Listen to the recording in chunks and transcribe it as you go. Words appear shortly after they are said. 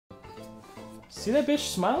See that bitch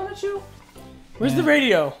smiling at you? Where's the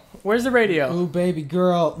radio? Where's the radio? Ooh, baby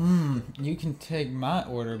girl. You can take my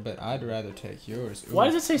order, but I'd rather take yours. Ooh, Why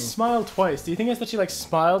does it say smile twice? Do you think it's that she like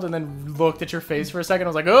smiled and then looked at your face for a second? I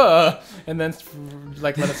was like, ugh, and then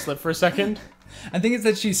like let it slip for a second. I think it's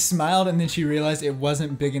that she smiled and then she realized it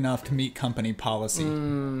wasn't big enough to meet company policy.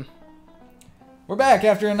 We're back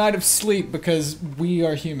after a night of sleep because we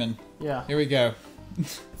are human. Yeah. Here we go.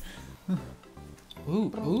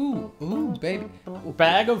 Ooh, baby.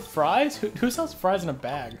 Bag of fries? Who sells fries in a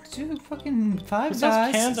bag? Dude, fucking Five Who sells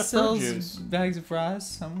Guys cans of fruit sells juice? bags of fries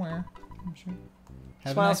somewhere. I'm sure.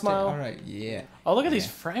 Have a Smile, nice day. smile. All right, yeah. Oh, look at these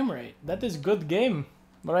frame rate. That is good game.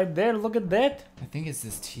 Right there, look at that. I think it's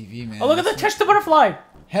this TV, man. Oh, look at that. Touch the butterfly.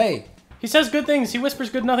 Hey. He says good things. He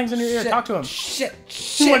whispers good nothings in your ear. Talk to him. Shit.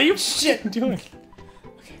 What are you doing?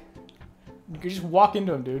 Okay. You just walk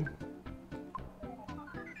into him, dude.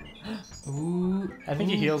 Ooh. I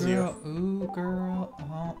think he heals girl. Ooh, girl.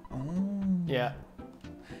 Yeah.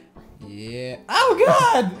 Yeah. Oh,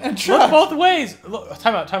 God. A Look truck. both ways. Look,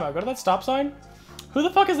 time out. Go to that stop sign. Who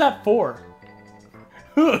the fuck is that for?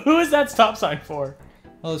 Who is that stop sign for?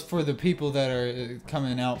 Well, it's for the people that are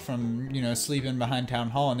coming out from, sleeping behind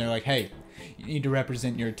town hall, and they're like, hey, you need to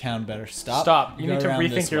represent your town better. Stop. You need to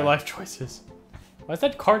rethink your life choices. Why is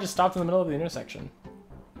that car just stopped in the middle of the intersection?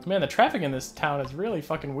 Man, the traffic in this town is really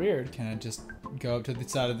fucking weird. Can I just go up to the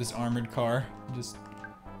side of this armored car?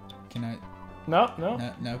 Can I? No.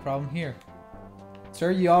 No problem here. Sir,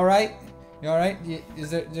 you all right? You all right? Is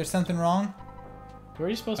there something wrong? Where are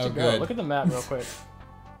you supposed to go? Good. Look at the map real quick.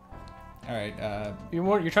 All right.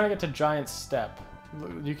 You're trying to get to Giant Step.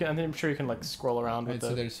 I'm sure you can like scroll around with the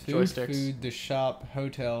so there's joysticks. food, the shop,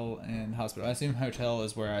 hotel, and hospital. I assume hotel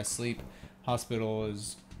is where I sleep. Hospital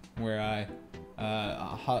is where I.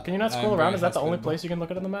 Can you not scroll around? Is that the only place you can look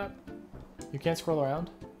at on the map? You can't scroll around?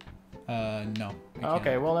 No. Oh,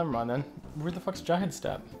 okay, well never mind then. Where the fuck's Giant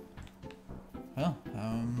Step? Oh,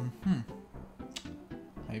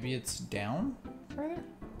 maybe it's down further?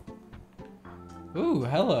 Ooh,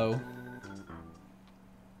 hello.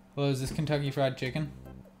 Hello, is this Kentucky Fried Chicken?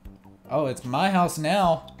 Oh, it's my house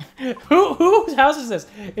now. Whose house is this?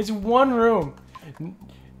 It's one room.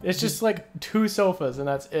 It's just like 2 sofas and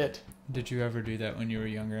that's it. Did you ever do that when you were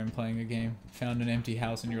younger and playing a game? Found an empty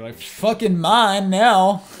house and you're like, fucking mine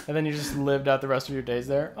now. And then you just lived out the rest of your days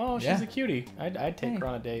there. Oh, she's Yeah. a cutie. I'd take her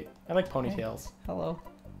on a date. I like ponytails. Hello.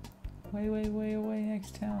 Way away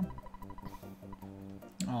next town.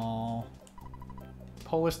 Aww.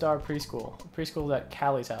 Polar Star Preschool. Preschool's at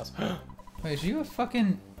Callie's house. Wait, is you a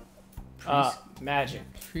fucking Magic.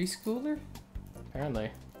 preschooler?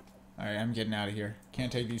 Apparently. Alright, I'm getting out of here.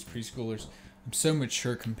 Can't take these preschoolers. I'm so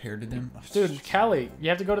mature compared to them. Dude, Callie, you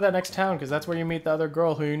have to go to that next town because that's where you meet the other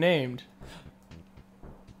girl who you named.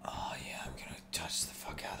 Oh yeah, I'm gonna touch the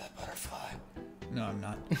fuck out of that butterfly. No, I'm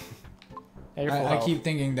not. Yeah, you're full I health. keep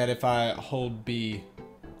thinking that if I hold B,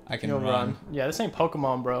 I can You'll run. Yeah, this ain't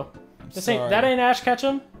Pokemon, bro. Sorry. That ain't Ash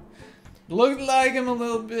Ketchum. Looked like him a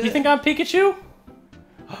little bit. You think I'm Pikachu?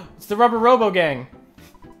 It's the Rubber Robo gang.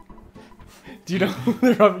 Do you know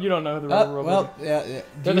you don't know who the Rubber Robo? Well, yeah.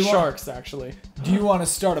 They're the Sharks, actually. Do you want to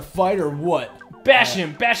start a fight or what? Bash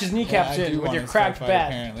him! Bash his Yeah, kneecaps I in do with want your to start a cracked fight, bat.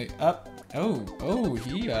 Apparently.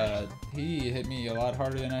 He hit me a lot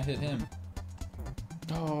harder than I hit him.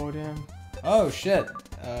 Oh damn! Oh shit!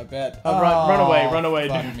 Bat. Run away,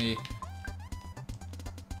 fuck dude. me.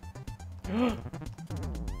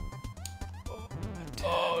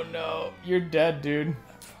 Oh no, you're dead, dude.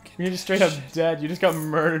 You're just straight up dead. You just got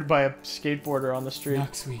murdered by a skateboarder on the street.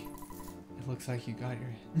 Noxui. It looks like you got your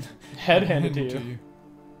Head handed to you.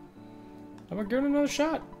 How about giving it another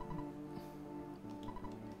shot?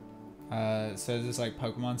 So is this like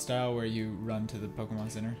Pokemon style where you run to the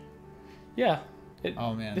Pokemon Center? Yeah.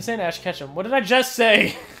 Oh man. This ain't Ash Ketchum. What did I just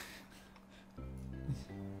say?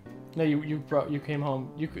 No, you came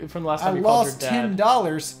home. From the last time I you called your lost dad.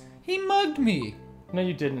 $10. He mugged me. No,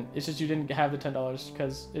 you didn't. It's just you didn't have the $10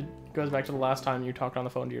 because it goes back to the last time you talked on the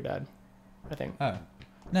phone to your dad. I think. Oh.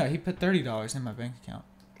 No, he put $30 in my bank account.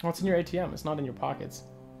 Well, it's in your ATM. It's not in your pockets.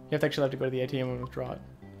 You have to go to the ATM and withdraw it.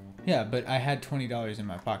 Yeah, but I had $20 in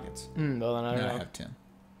my pockets. Well, then I don't Now know. I have 10.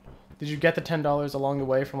 Did you get the $10 along the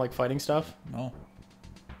way from like fighting stuff? No.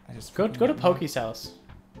 I just Go to Pokey's house.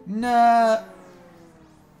 Nah.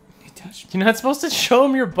 He touched me. You're not supposed to show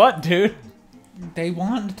him your butt, dude. They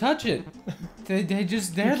want to touch it. They're the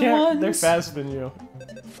They're ones. faster than you.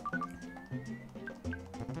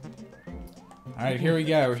 Alright, here we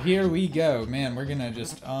go. Here we go. Man, we're gonna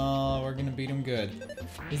just, we're gonna beat them good.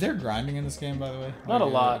 Is there grinding in this game, by the way? Not a Or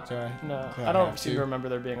lot. do I- No, do I don't have seem to remember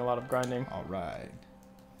there being a lot of grinding. Alright.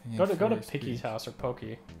 Go to Picky's house or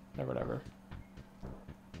Pokey or whatever.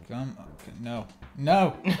 Come, no.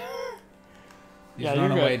 These Yeah, you're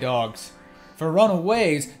runaway good. dogs. For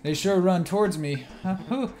runaways, they sure run towards me.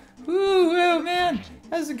 Oh man,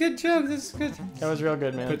 that's a good joke. This is good. That was real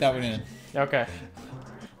good, man. Put that one in. Okay.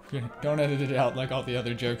 Don't edit it out like all the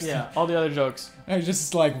other jokes. Yeah, all the other jokes. It's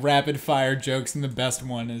just like rapid fire jokes, and the best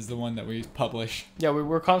one is the one that we publish. Yeah,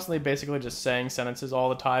 we're constantly basically just saying sentences all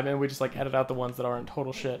the time, and we just like edit out the ones that aren't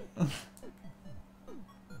total shit.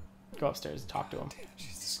 Go upstairs and talk to him. Damn,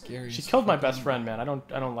 she's scary. She killed my best friend, man. I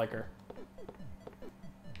don't like her.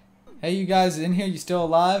 Hey, you guys in here? You still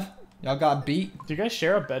alive? Y'all got beat? Do you guys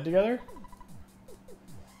share a bed together?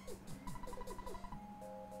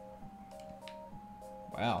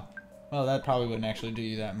 Wow. Well, that probably wouldn't actually do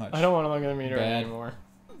you that much. I don't want to look at the meter Bad. anymore.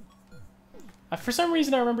 For some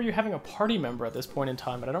reason, I remember you having a party member at this point in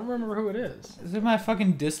time, but I don't remember who it is. Is it my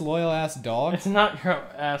fucking disloyal ass dog? It's not your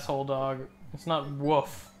asshole dog. It's not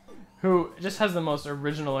Woof, who just has the most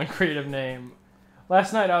original and creative name.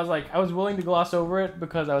 Last night, I was willing to gloss over it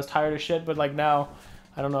because I was tired of shit, but like now,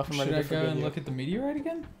 I don't know if I'm ready to forgive you. Should I go and look at the meteorite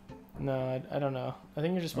again? No, I don't know. I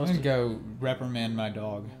think you're just I'm supposed gonna to go reprimand my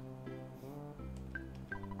dog.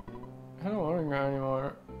 I don't want to go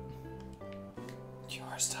anymore. You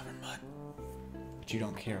are a stubborn mutt. But you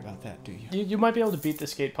don't care about that, do you? You might be able to beat the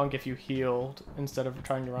skate punk if you healed instead of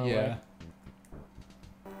trying to run away.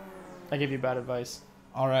 I give you bad advice.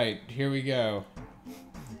 Alright, here we go.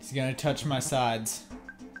 He's gonna touch my sides.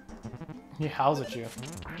 He howls at you.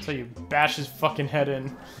 So you bash his fucking head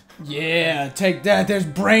in. Yeah, take that. There's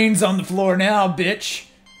brains on the floor now, bitch.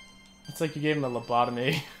 It's like you gave him a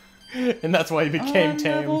lobotomy. And that's why he became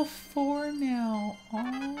tame. Level 4 now.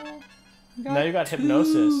 Oh, Now you got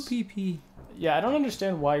hypnosis. PP. Yeah, I don't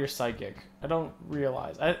understand why you're psychic. I don't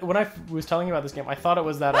realize. When I was telling you about this game, I thought it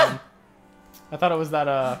was that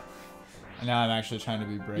Now I'm actually trying to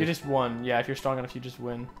be brave. you just won. Yeah, if you're strong enough, you just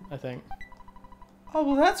win, I think. Oh,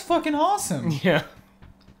 well, that's fucking awesome. Yeah.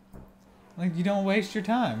 Like, you don't waste your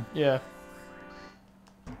time. Yeah.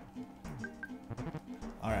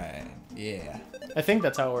 Alright, yeah. I think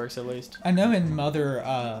that's how it works, at least. I know in Mother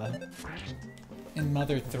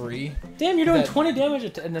 3... Damn, you're doing 20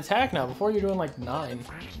 damage an attack now. Before you're doing like 9.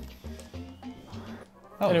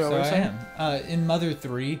 Oh, Anyway, so what were you I saying? am. In Mother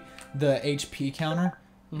 3, the HP counter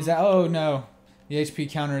is that... Oh, no. The HP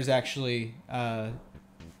counter is actually...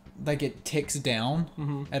 like, it ticks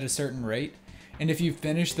down at a certain rate. And if you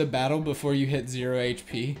finish the battle before you hit 0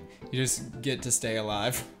 HP, you just get to stay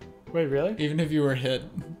alive. Wait, really? Even if you were hit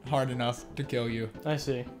hard enough to kill you. I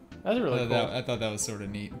see. That's really cool. I thought that was sort of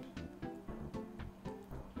neat.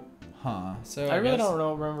 Huh. So I really guess-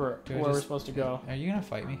 don't remember Do I where we're just- supposed to go. Are you gonna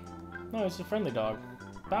fight me? No, it's a friendly dog.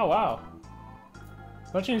 Bow wow.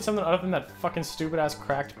 Don't you need something other than that fucking stupid ass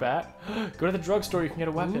cracked bat? Go to the drugstore, you can get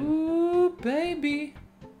a weapon. Ooh, baby.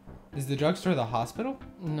 Is the drugstore the hospital?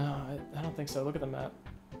 No, I don't think so. Look at the map.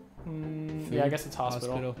 Yeah, I guess it's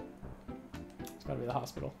hospital. It's gotta be the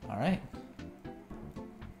hospital. Alright.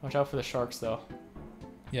 Watch out for the sharks, though.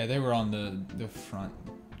 Yeah, they were on the front.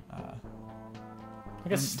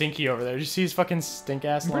 Look at Stinky over there. Did you see his fucking stink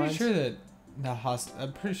ass I'm pretty lines? sure that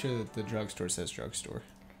I'm pretty sure that the drugstore says drugstore.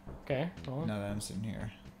 Okay, well, Now that I'm sitting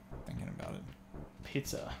here thinking about it.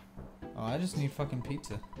 pizza. Oh, I just need fucking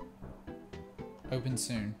pizza. Open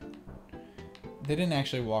soon. They didn't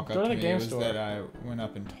actually walk Go up to to the me. game It was store. that I went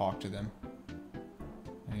up and talked to them.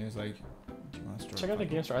 And he was like, "Do you want to start?" Check out the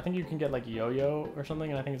fighting?" game store. I think you can get like yo-yo or something,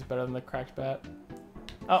 and I think it's better than the cracked bat.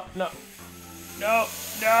 Oh no,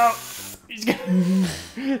 no! He's gonna.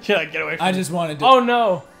 You're like, get away from I me. just wanted to. Oh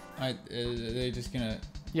no! They just gonna.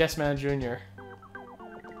 Yes Man Jr.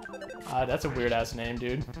 That's a weird ass name,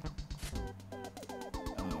 dude.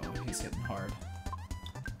 Oh, he's hitting hard.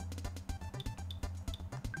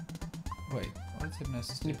 Wait, what's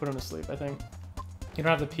hypnosis? You put him to sleep, I think. You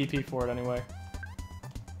don't have the PP for it anyway.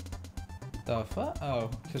 The fuck? Oh,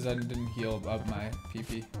 because I didn't heal up my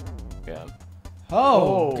PP. Yeah. Oh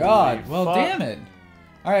Holy God! Well, fuck. damn it!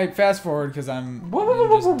 All right, fast forward because I'm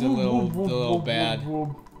just a little bad.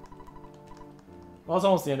 Well, it's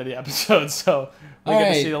almost the end of the episode, so we All get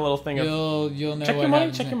to right, see the little thing of. You'll know Check what your money.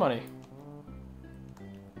 happens Check your next. money.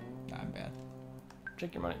 I'm bad.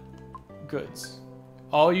 Check your money. Goods.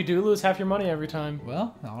 Oh, you do lose half your money every time.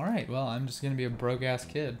 Well, all right. Well, I'm just gonna be a broke ass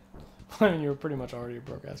kid. I mean, you were pretty much already a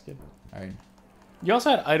broke ass kid. All right. You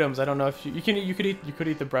also had items. I don't know if you could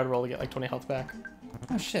eat the bread roll to get like 20 health back.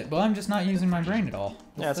 Oh shit. Well, I'm just not using my brain at all.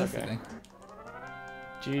 Yeah, it's That's okay. the thing.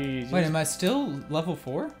 Jeez. Wait, am I still level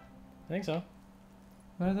 4? I think so.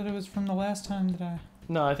 But I thought it was from the last time that I.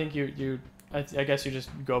 No, I think I guess you just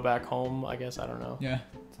go back home. I guess I don't know. Yeah.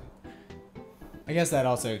 I guess that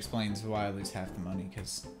also explains why I lose half the money,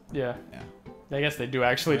 because... Yeah. Yeah. I guess they do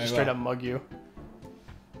actually just straight well. up mug you.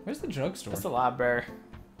 Where's the drugstore? That's the library.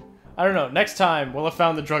 I don't know. Next time, we'll have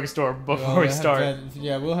found the drugstore before we start.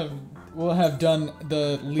 We'll have done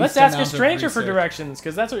the least Let's ask a amount of stranger for research. directions,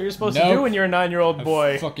 because that's what you're supposed to Nope. do when you're a 9-year-old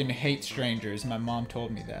boy. I fucking hate strangers. My mom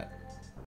told me that.